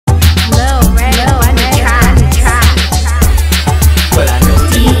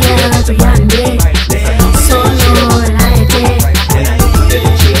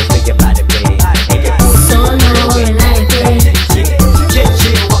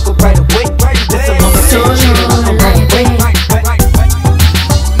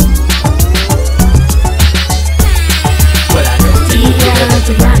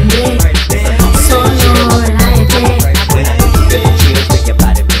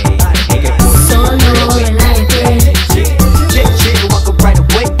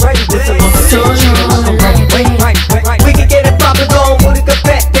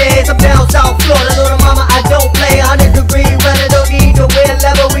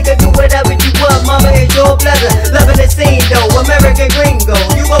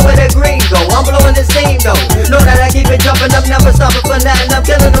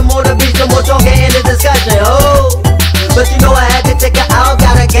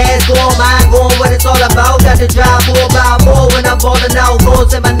about. Got to drive more by more when I'm balling out.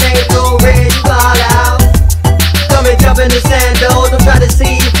 Goals in my name, no red, you can holler out. Come and jump in the sand, though. Don't try to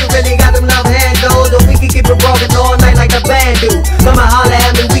see if you really got them love handles, or we can keep it rockin' all night like a band do. Come and holler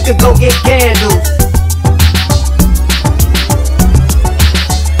at me, we could go get candles.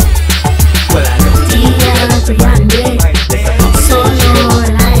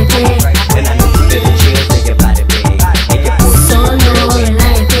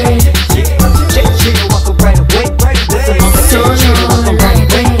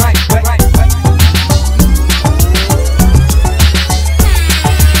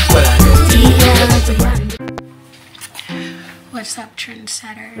 What's up,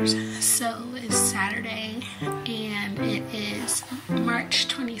 trendsetters? So it's Saturday and it is March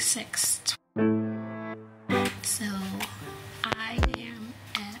 26th. So I am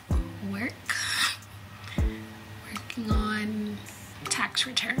at work working on tax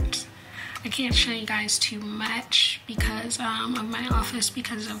returns. I can't show you guys too much because of my office,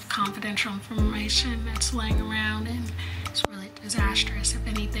 because of confidential information that's laying around, and it's really disastrous. If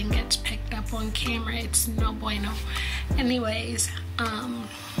anything gets picked up on camera, it's no bueno. Anyways,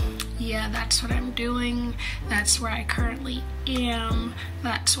 yeah, that's what I'm doing. That's where I currently am.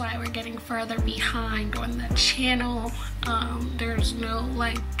 That's why we're getting further behind on the channel. There's no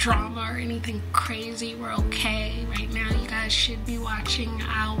like drama or anything crazy. We're okay right now. You guys should be watching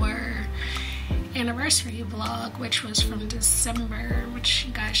our anniversary vlog, which was from December, which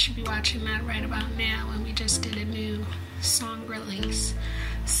you guys should be watching that right about now, and we just did a new song release.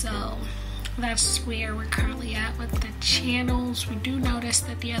 So that's where we're currently at with the channels. We do notice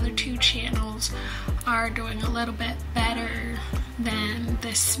that the other two channels are doing a little bit better than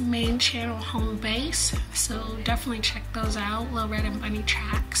this main channel, home base, so definitely check those out. Lil Red and J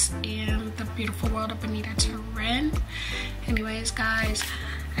and The Beautiful World of Benita Turin. Anyways, guys,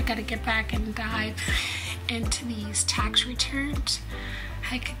 I gotta get back and dive into these tax returns.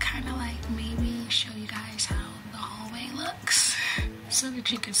 I could kind of like maybe show you guys how the hallway looks so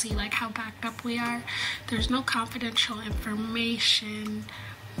that you can see like how backed up we are. There's no confidential information,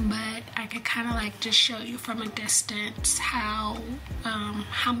 but I could kind of like just show you from a distance how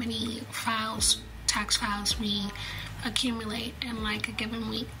many files, tax files, we accumulate in like a given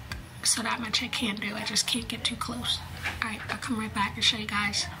week. So that much I can't do. I just can't get too close. Alright, I'll come right back and show you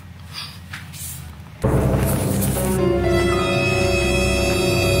guys. So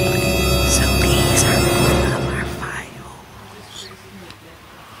these are all of our files.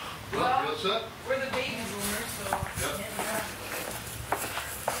 Well, we're the baby boomers, so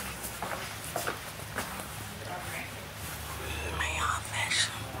My office.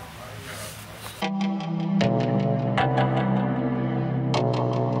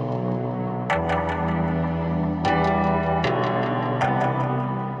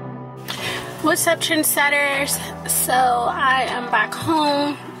 What's up, trendsetters? So I am back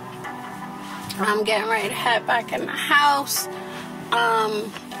home. I'm getting ready to head back in the house.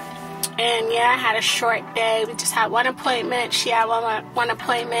 And yeah, I had a short day. We just had one appointment. She had one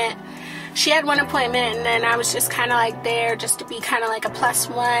appointment. She had one appointment, and then I was just kind of like there just to be kind of like a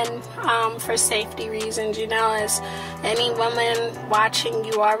 +1 for safety reasons. You know, as any woman watching,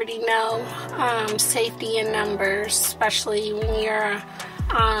 you already know safety in numbers, especially when you're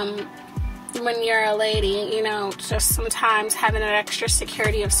a lady. You know, just sometimes having that extra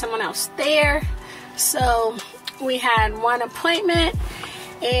security of someone else there. So we had one appointment,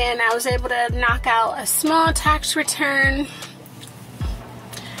 and I was able to knock out a small tax return.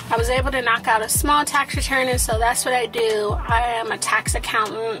 And so that's what I do. I am a tax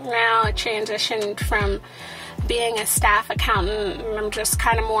accountant now. I transitioned from being a staff accountant, and I'm just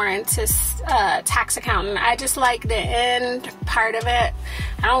kind of more into tax accountant. I just like the end part of it.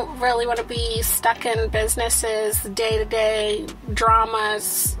 I don't really want to be stuck in businesses, day-to-day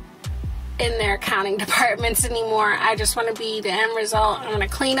dramas in their accounting departments anymore. I just want to be the end result. I want to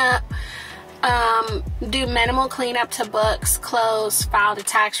clean up, do minimal cleanup to books, close, file the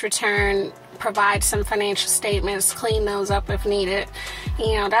tax return, provide some financial statements, clean those up if needed.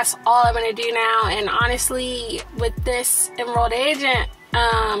 You know, that's all I'm going to do now. And honestly, with this enrolled agent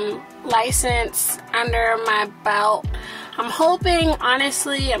license under my belt, I'm hoping, and I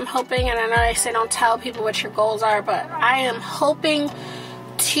know they say don't tell people what your goals are, but I am hoping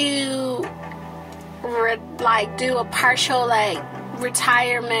to do a partial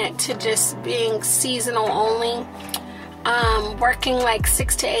retirement to just being seasonal only, working like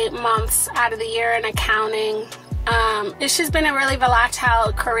 6 to 8 months out of the year in accounting. It's just been a really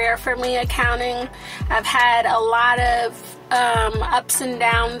volatile career for me, accounting. I've had a lot of ups and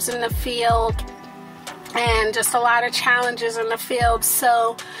downs in the field and just a lot of challenges in the field,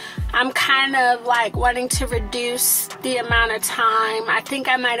 so I'm kind of like wanting to reduce the amount of time. I think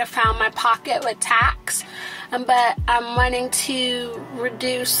I might have found my pocket with tax, but I'm wanting to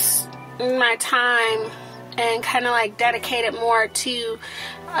reduce my time and kind of like dedicate it more to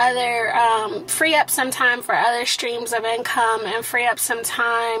other, free up some time for other streams of income, and free up some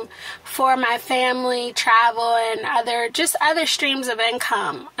time for my family, travel, and other streams of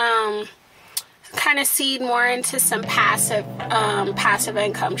income. Kind of seed more into some passive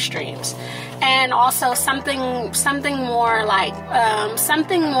income streams, and also something more like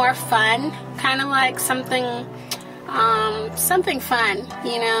something more fun, kind of like something fun,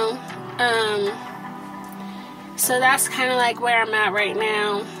 you know. So that's kind of like where I'm at right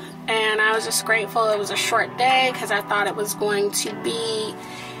now, and I was just grateful it was a short day, because I thought it was going to be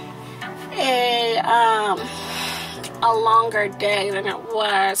a longer day than it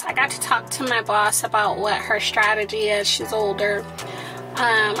was. I got to talk to my boss about what her strategy is. She's older.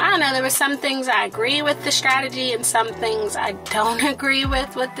 I don't know, there were some things I agree with the strategy and some things I don't agree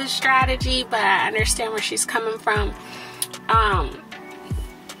with the strategy, but I understand where she's coming from.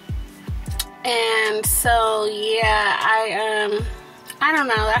 And so yeah, I don't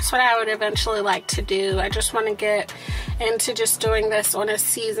know, that's what I would eventually like to do. I just want to get into just doing this on a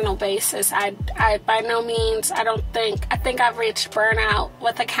seasonal basis. I by no means, I think I've reached burnout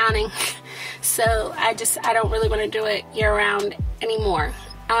with accounting. So I don't really want to do it year round anymore.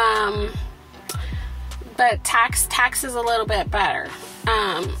 But tax is a little bit better.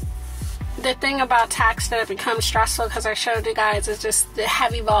 The thing about tax that it becomes stressful, because I showed you guys, is just the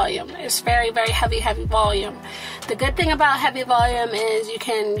heavy volume. It's very, very heavy volume. The good thing about heavy volume is you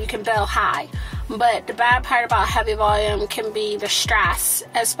can bill high. But the bad part about heavy volume can be the stress,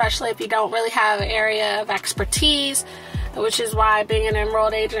 especially if you don't really have an area of expertise, which is why being an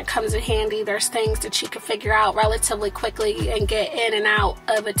enrolled agent comes in handy. There's things that you can figure out relatively quickly and get in and out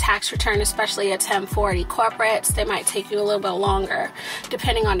of a tax return, especially a 1040. Corporates, they might take you a little bit longer,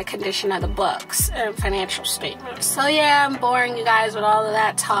 depending on the condition of the books and financial statements. So yeah, I'm boring you guys with all of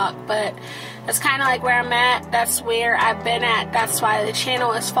that talk, but that's kind of like where I'm at. That's where I've been at. That's why the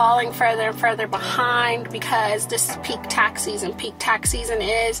channel is falling further and further behind, because this is peak tax season. Peak tax season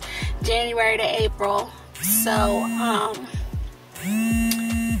is January to April. So,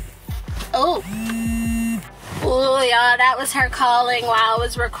 oh, y'all, that was her calling while I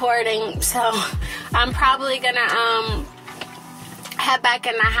was recording. So I'm probably gonna head back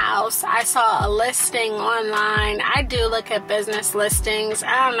in the house. I saw a listing online. I do look at business listings.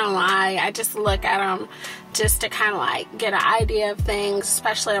 I don't know why. I just look at them just to kind of like get an idea of things,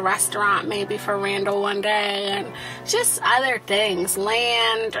 especially a restaurant maybe for Randall one day, and just other things,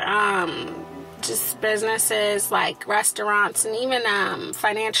 land, just businesses like restaurants, and even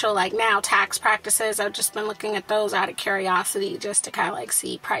financial, like now tax practices. I've just been looking at those out of curiosity, just to kind of like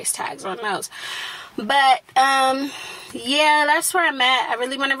see price tags on those. But yeah, that's where I'm at. I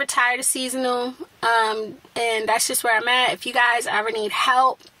really want to retire to seasonal, and that's just where I'm at. If you guys ever need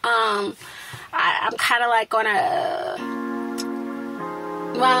help, I'm kind of like gonna,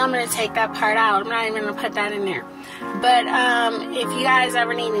 well, I'm gonna take that part out. I'm not even gonna put that in there. But if you guys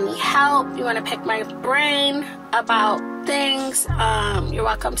ever need any help, you want to pick my brain about things, you're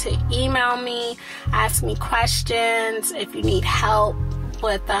welcome to email me, ask me questions. If you need help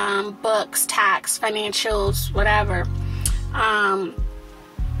with books, tax, financials, whatever. I'm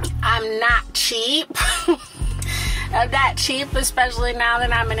not cheap. I'm not cheap, especially now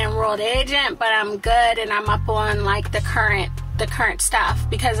that I'm an enrolled agent, but I'm good, and I'm up on like the current stuff,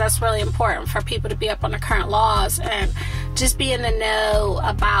 because that's really important for people to be up on the current laws and just be in the know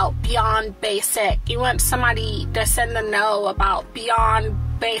about beyond basic. You want somebody that's in the know about beyond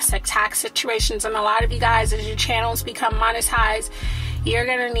basic tax situations. And a lot of you guys, as your channels become monetized, you're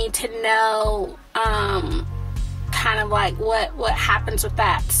gonna need to know kind of like what happens with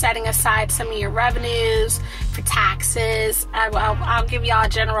that, setting aside some of your revenues for taxes. I'll give y'all a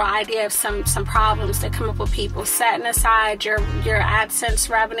general idea of some problems that come up with people setting aside your AdSense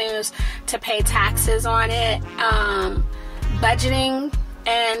revenues to pay taxes on it, budgeting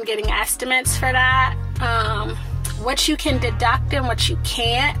and getting estimates for that, what you can deduct and what you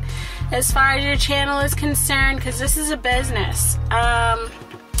can't as far as your channel is concerned, because this is a business.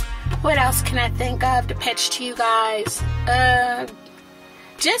 What else can I think of to pitch to you guys?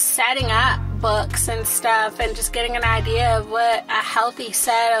 Just setting up books and stuff, and just getting an idea of what a healthy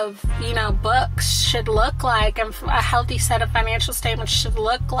set of, books should look like, and a healthy set of financial statements should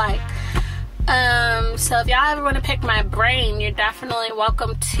look like. So if y'all ever want to pick my brain, you're definitely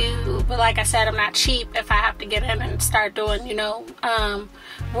welcome to. But like I said, I'm not cheap if I have to get in and start doing,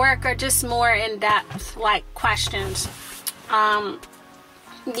 work or just more in-depth, like, questions.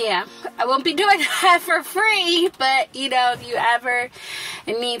 yeah, I won't be doing that for free, but you know, if you ever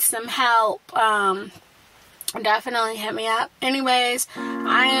need some help, definitely hit me up. Anyways,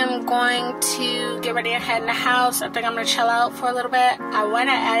 I am going to get ready to head in the house. I think I'm going to chill out for a little bit. I want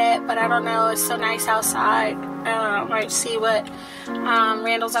to edit, but I don't know. It's so nice outside. I might see what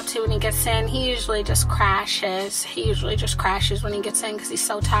Randall's up to when he gets in. He usually just crashes. When he gets in because he's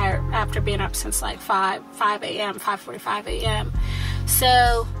so tired after being up since like 5 a.m., 5:45 a.m.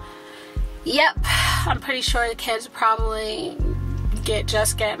 So, yep, I'm pretty sure the kids probably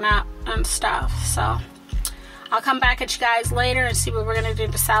just getting up and stuff. So, I'll come back at you guys later and see what we're going to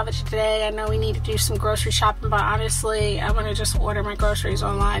do to salvage today. I know we need to do some grocery shopping, but honestly, I'm going to just order my groceries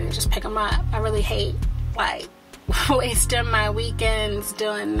online and just pick them up. I really hate, like, wasting my weekends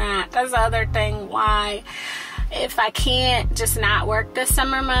doing that. That's the other thing why, if I can't just not work the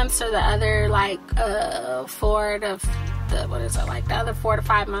summer months or the other, like, the other 4 to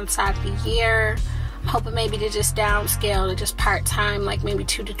 5 months out of the year, I'm hoping maybe to just downscale to just part-time, like maybe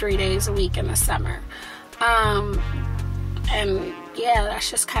 2 to 3 days a week in the summer. And yeah,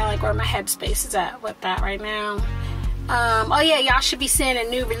 that's just kind of like where my headspace is at with that right now. Oh yeah, y'all should be seeing a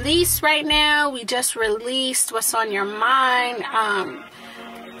new release right now. We just released What's on Your Mind.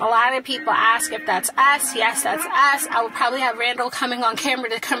 A lot of people ask if that's us. Yes, that's us. I will probably have Randall coming on camera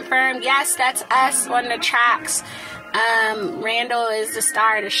to confirm. Yes, that's us on the tracks. Randall is the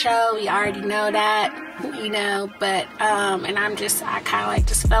star of the show. We already know that, you know, but, and I kind of like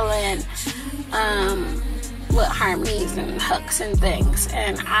just fill in, with harmonies and hooks and things.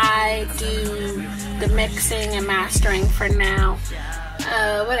 And I do the mixing and mastering for now.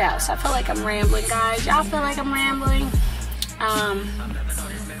 What else? I feel like I'm rambling, guys. Y'all feel like I'm rambling?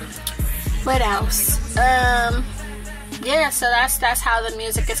 What else? Yeah, so that's how the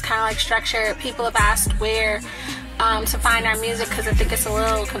music is kind of like structured. People have asked where to find our music because I think it's a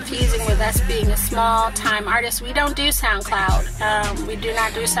little confusing with us being a small time artist. We don't do SoundCloud. We do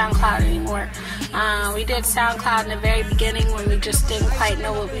not do SoundCloud anymore. We did SoundCloud in the very beginning when we just didn't quite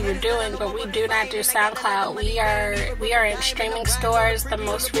know what we were doing, but we do not do SoundCloud. We are in streaming stores. The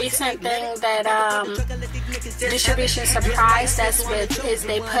most recent thing that distribution surprised us with is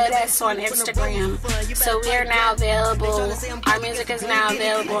they put us on Instagram. So we are now available. Our music is now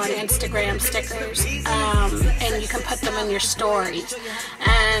available on Instagram stickers, and you can put them in your stories.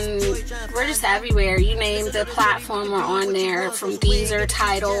 And we're just everywhere. You name the platform, we're on there, from Deezer,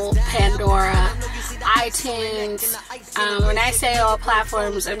 Tidal, Pandora, iTunes. When I say all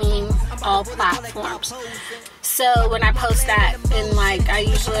platforms, I mean all platforms. So when I post that, and like I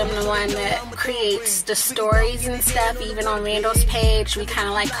usually am the one that creates the stories and stuff, even on Randall's page, we kind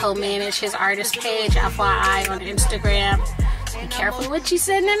of like co-manage his artist page, FYI, on Instagram. Be careful what you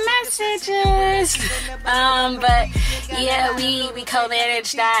send in messages. But yeah, we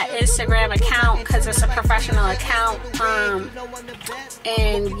co-manage that Instagram account because it's a professional account.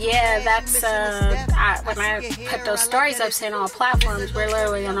 And yeah, that's when I put those stories up saying all platforms, we're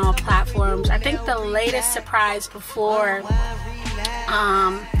literally on all platforms. I think the latest surprise before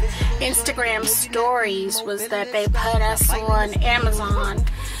Instagram stories was that they put us on Amazon,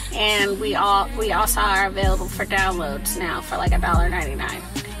 and we also are available for downloads now for like $1.99.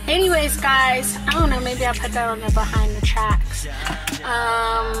 Anyways, guys, I don't know, maybe I'll put that on the behind the tracks.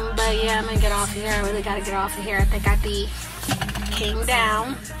 But yeah, I'm gonna get off of here. I really gotta get off of here. I think I came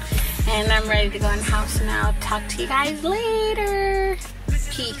down, and I'm ready to go in the house now. Talk to you guys later.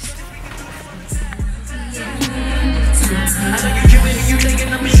 Peace. I know you're you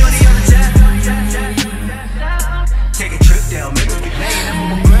thinking